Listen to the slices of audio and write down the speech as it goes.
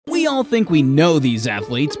all think we know these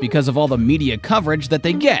athletes because of all the media coverage that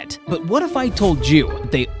they get. But what if I told you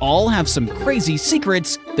that they all have some crazy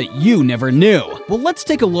secrets that you never knew? Well, let's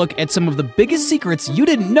take a look at some of the biggest secrets you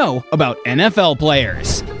didn't know about NFL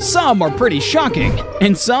players. Some are pretty shocking,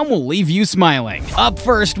 and some will leave you smiling. Up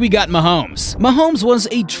first, we got Mahomes. Mahomes was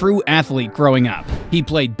a true athlete growing up. He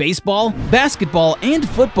played baseball, basketball, and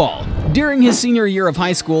football. During his senior year of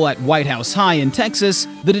high school at White House High in Texas,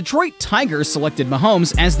 the Detroit Tigers selected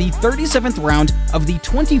Mahomes as the 37th round of the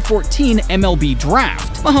 2014 MLB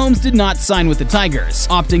Draft. Mahomes did not sign with the Tigers,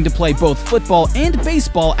 opting to play both football and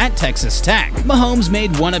baseball at Texas Tech. Mahomes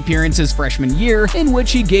made one appearance his freshman year in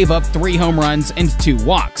which he gave up 3 home runs and 2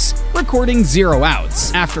 walks, recording 0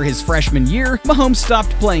 outs. After his freshman year, Mahomes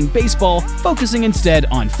stopped playing baseball, focusing instead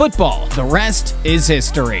on football. The rest is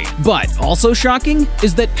history. But also shocking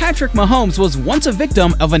is that Patrick Mahomes was once a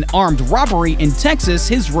victim of an armed robbery in Texas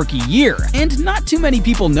his rookie year, and not too many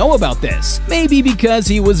people know about this. Maybe because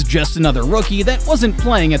he was just another rookie that wasn't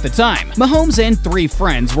playing at the time. Mahomes and 3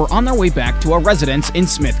 friends were on their way back to a residence in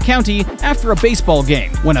Smith County after a baseball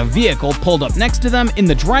game when a vehicle pulled up next to them in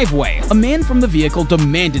the driveway. A man from the vehicle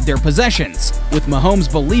demanded their possessions, with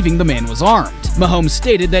Mahomes believing the man was armed. Mahomes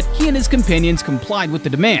stated that he and his companions complied with the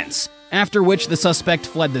demands, after which the suspect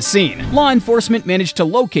fled the scene. Law enforcement managed to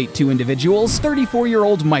locate 2 individuals,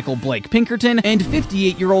 34-year-old Michael Blake Pinkerton and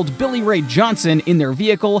 58-year-old Billy Ray Johnson, in their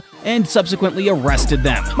vehicle and subsequently arrested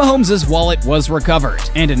them. Mahomes' wallet was recovered,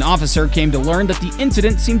 and an officer came to learn that the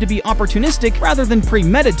incident seemed to be opportunistic rather than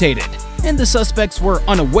premeditated, and the suspects were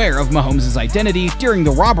unaware of Mahomes' identity during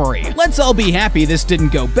the robbery. Let's all be happy this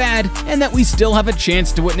didn't go bad, and that we still have a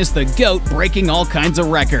chance to witness the GOAT breaking all kinds of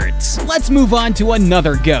records. Let's move on to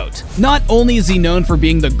another GOAT. Not only is he known for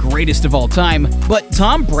being the greatest of all time, but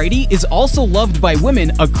Tom Brady is also loved by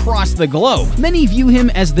women across the globe. Many view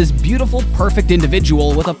him as this beautiful, perfect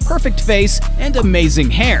individual with a perfect face and amazing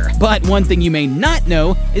hair. But one thing you may not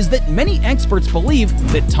know is that many experts believe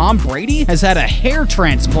that Tom Brady has had a hair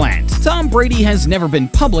transplant. Tom Brady has never been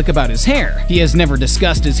public about his hair. He has never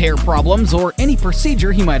discussed his hair problems or any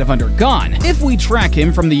procedure he might have undergone. If we track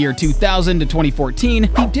him from the year 2000 to 2014,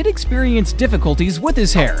 he did experience difficulties with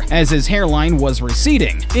his hair, as his hairline was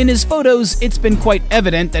receding. In his photos, it's been quite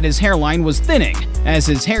evident that his hairline was thinning, as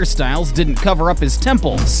his hairstyles didn't cover up his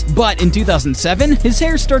temples. But in 2007, his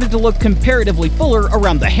hair started to look comparatively fuller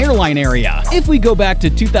around the hairline area. If we go back to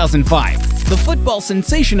 2005, the football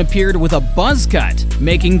sensation appeared with a buzz cut,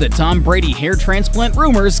 making the Tom Brady hair transplant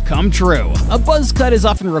rumors come true. A buzz cut is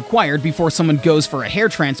often required before someone goes for a hair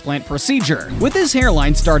transplant procedure. With his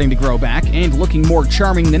hairline starting to grow back and looking more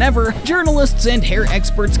charming than ever, journalists and hair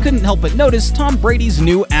experts couldn't help but notice Tom Brady's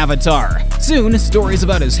new avatar. Soon, stories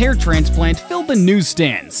about his hair transplant filled the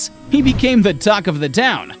newsstands. He became the talk of the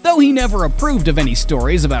town. Though he never approved of any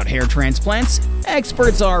stories about hair transplants,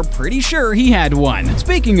 experts are pretty sure he had one.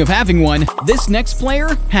 Speaking of having one, this next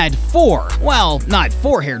player had 4. Well, not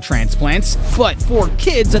 4 hair transplants, but 4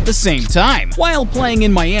 kids at the same time. While playing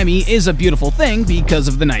in Miami is a beautiful thing because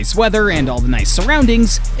of the nice weather and all the nice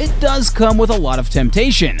surroundings, it does come with a lot of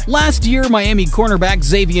temptation. Last year, Miami cornerback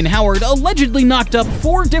Xavier Howard allegedly knocked up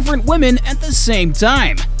 4 different women at the same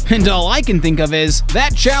time. And all I can think of is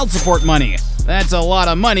that child support money. That's a lot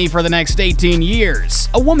of money for the next 18 years.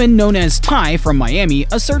 A woman known as Ty from Miami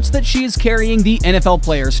asserts that she is carrying the NFL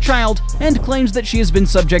player's child and claims that she has been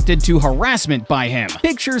subjected to harassment by him.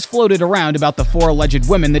 Pictures floated around about the 4 alleged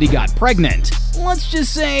women that he got pregnant. Let's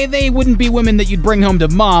just say they wouldn't be women that you'd bring home to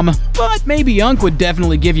mom, but maybe Unc would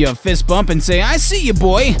definitely give you a fist bump and say, "I see you,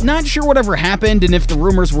 boy." Not sure whatever happened and if the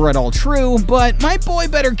rumors were at all true, but my boy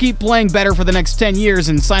better keep playing better for the next 10 years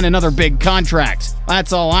and sign another big contract.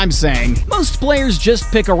 That's all I'm saying. Most players just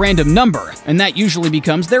pick a random number, and that usually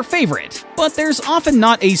becomes their favorite. But there's often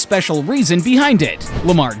not a special reason behind it.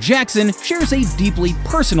 Lamar Jackson shares a deeply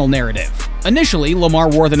personal narrative. Initially, Lamar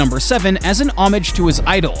wore the number 7 as an homage to his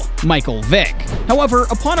idol, Michael Vick. However,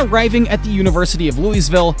 upon arriving at the University of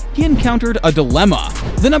Louisville, he encountered a dilemma.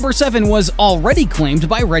 The number 7 was already claimed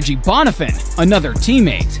by Reggie Bonifant, another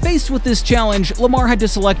teammate. Faced with this challenge, Lamar had to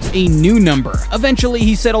select a new number. Eventually,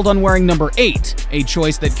 he settled on wearing number 8, a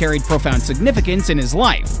choice that carried profound significance in his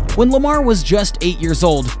life. When Lamar was just 8 years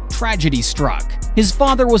old, tragedy struck. His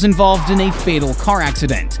father was involved in a fatal car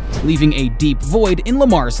accident, leaving a deep void in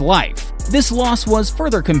Lamar's life. This loss was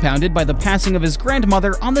further compounded by the passing of his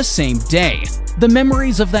grandmother on the same day. The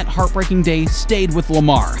memories of that heartbreaking day stayed with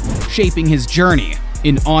Lamar, shaping his journey.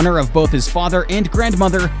 In honor of both his father and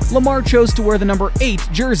grandmother, Lamar chose to wear the number 8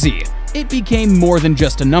 jersey. It became more than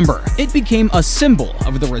just a number. It became a symbol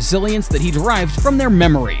of the resilience that he derived from their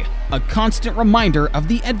memory. a constant reminder of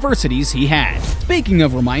the adversities he had. Speaking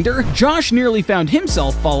of reminder, Josh nearly found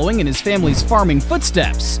himself following in his family's farming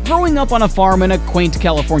footsteps. Growing up on a farm in a quaint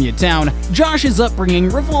California town, Josh's upbringing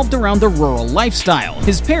revolved around the rural lifestyle.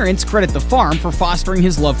 His parents credit the farm for fostering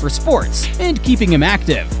his love for sports and keeping him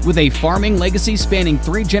active. With a farming legacy spanning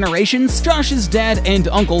 3 generations, Josh's dad and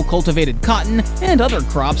uncle cultivated cotton and other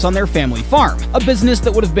crops on their family farm, a business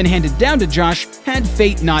that would have been handed down to Josh had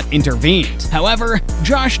fate not intervened. However,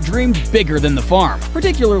 Josh dreamed bigger than the farm,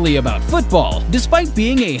 particularly about football. Despite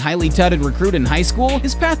being a highly touted recruit in high school,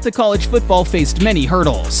 his path to college football faced many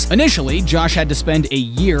hurdles. Initially, Josh had to spend a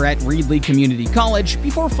year at Reedley Community College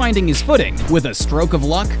before finding his footing. With a stroke of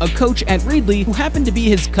luck, a coach at Reedley, who happened to be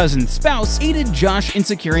his cousin's spouse, aided Josh in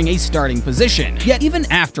securing a starting position. Yet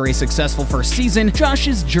even after a successful first season,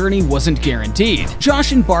 Josh's journey wasn't guaranteed.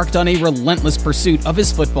 Josh embarked on a relentless pursuit of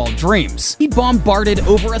his football dreams. He bombarded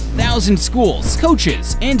over 1,000 schools,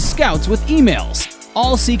 coaches, and scouts with emails,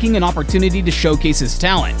 all seeking an opportunity to showcase his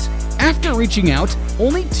talent. After reaching out,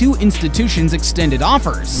 only 2 institutions extended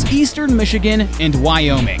offers: Eastern Michigan and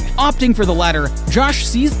Wyoming. Opting for the latter, Josh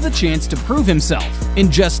seized the chance to prove himself. In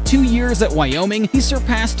just 2 years at Wyoming, he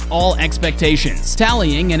surpassed all expectations,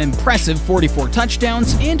 tallying an impressive 44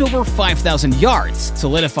 touchdowns and over 5,000 yards,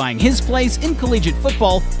 solidifying his place in collegiate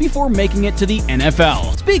football before making it to the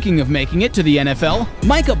NFL. Speaking of making it to the NFL,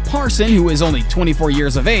 Micah Parson, who is only 24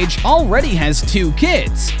 years of age, already has 2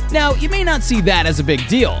 kids. Now, you may not see that as a big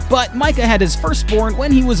deal, but Micah had his firstborn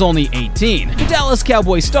when he was only 18. The Dallas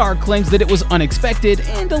Cowboy star claims that it was unexpected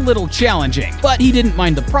and a little challenging, but he didn't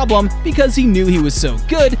mind the problem because he knew he was so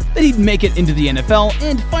good that he'd make it into the NFL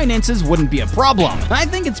and finances wouldn't be a problem. I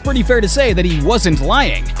think it's pretty fair to say that he wasn't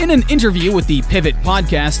lying. In an interview with the Pivot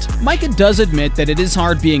podcast, Micah does admit that it is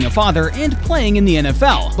hard being a father and playing in the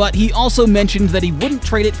NFL, but he also mentioned that he wouldn't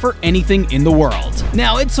trade it for anything in the world.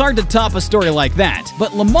 Now, it's hard to top a story like that,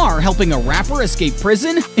 but Lamar helping a rapper escape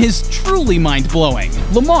prison is truly mind-blowing.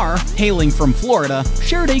 Lamar, hailing from Florida,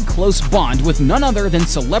 shared a close bond with none other than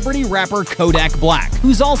celebrity rapper Kodak Black,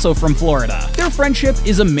 who's also from Florida. Their friendship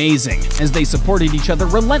is amazing, as they supported each other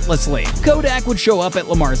relentlessly. Kodak would show up at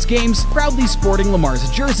Lamar's games, proudly sporting Lamar's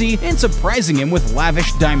jersey and surprising him with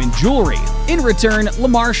lavish diamond jewelry. In return,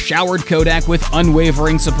 Lamar showered Kodak with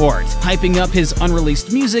unwavering support, hyping up his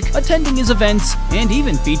unreleased music, attending his events, and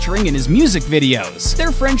even featuring in his music videos.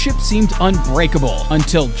 Their friendship seemed unbreakable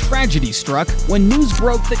until tragedy struck when news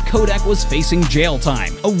broke that Kodak was facing jail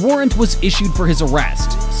time. A warrant was issued for his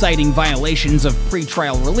arrest, citing violations of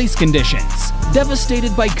pre-trial release conditions.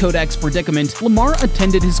 Devastated by Kodak's predicament, Lamar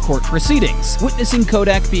attended his court proceedings, witnessing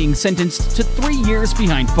Kodak being sentenced to 3 years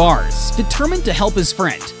behind bars. Determined to help his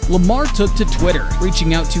friend, Lamar took to Twitter,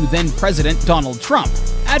 reaching out to then-President Donald Trump,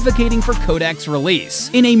 advocating for Kodak's release.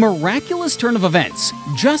 In a miraculous turn of events,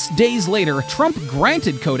 just days later, Trump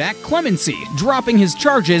granted Kodak clemency, dropping his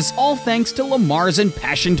charges, all thanks to Lamar's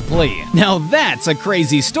impassioned plea. Now that's a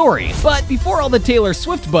crazy story. But before all the Taylor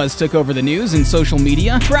Swift buzz took over the news and social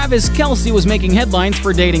media, Travis Kelce was making headlines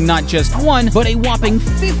for dating not just 1, but a whopping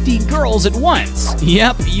 50 girls at once.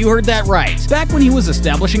 Yep, you heard that right. Back when he was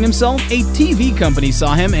establishing himself, a TV company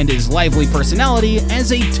saw him and his lively personality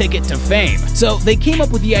as a ticket to fame. So they came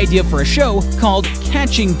up with the idea for a show called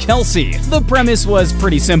Catching Kelce. The premise was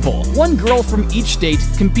pretty simple. 1 girl from each state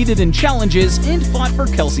competed in challenges and fought for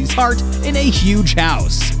Kelce's heart in a huge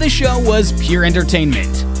house. The show was pure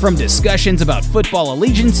entertainment. From discussions about football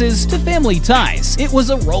allegiances to family ties, it was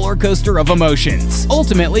a roller coaster of emotions.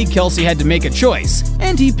 Ultimately, Kelce had to make a choice,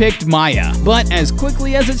 and he picked Maya. But as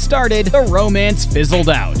quickly as it started, the romance fizzled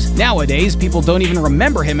out. Nowadays, people don't even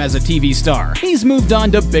remember him as a TV star. He's moved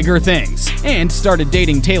on to bigger things and started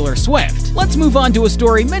dating Taylor Swift. Let's move on to a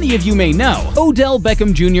story many of you may know. Odell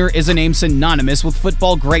Beckham Jr. is a name synonymous with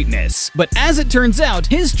football greatness, but as it turns out,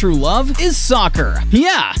 his true love is soccer.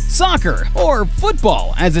 Yeah, soccer, or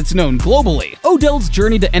football as it's known globally. Odell's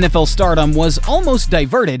journey to NFL stardom was almost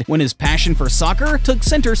diverted when his passion for soccer took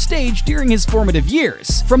center stage during his formative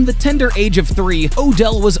years. From the tender age of 3,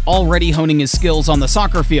 Odell was already honing his skills on the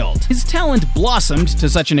soccer field. His talent blossomed to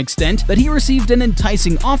such an extent that he received an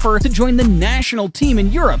enticing offer to join the national team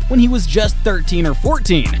in Europe when he was just 13 or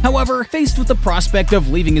 14. However, faced with the prospect of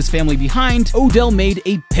leaving his family behind, Odell made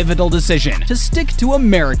a pivotal decision to stick to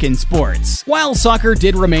American sports. While soccer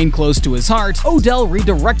did remain close to his heart, Odell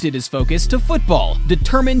redirected directed his focus to football,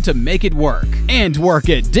 determined to make it work. And work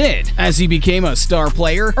it did, as he became a star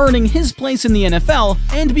player, earning his place in the NFL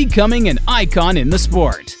and becoming an icon in the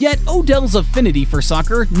sport. Yet Odell's affinity for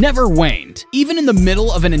soccer never waned. Even in the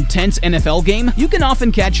middle of an intense NFL game, you can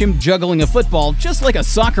often catch him juggling a football just like a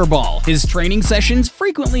soccer ball. His training sessions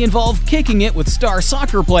frequently involve kicking it with star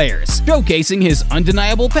soccer players, showcasing his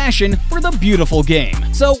undeniable passion for the beautiful game.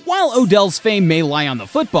 So while Odell's fame may lie on the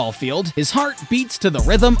football field, his heart beats to the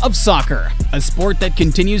rhythm of soccer, a sport that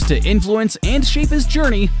continues to influence and shape his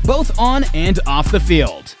journey both on and off the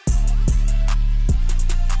field.